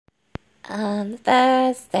On the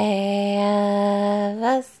first day of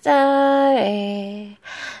a story,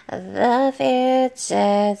 the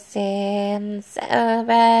future seems so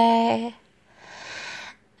bright,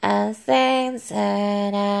 as things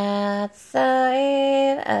turn out so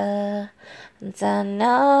evil. Don't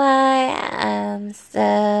know why I'm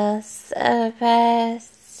still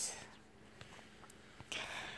surprised.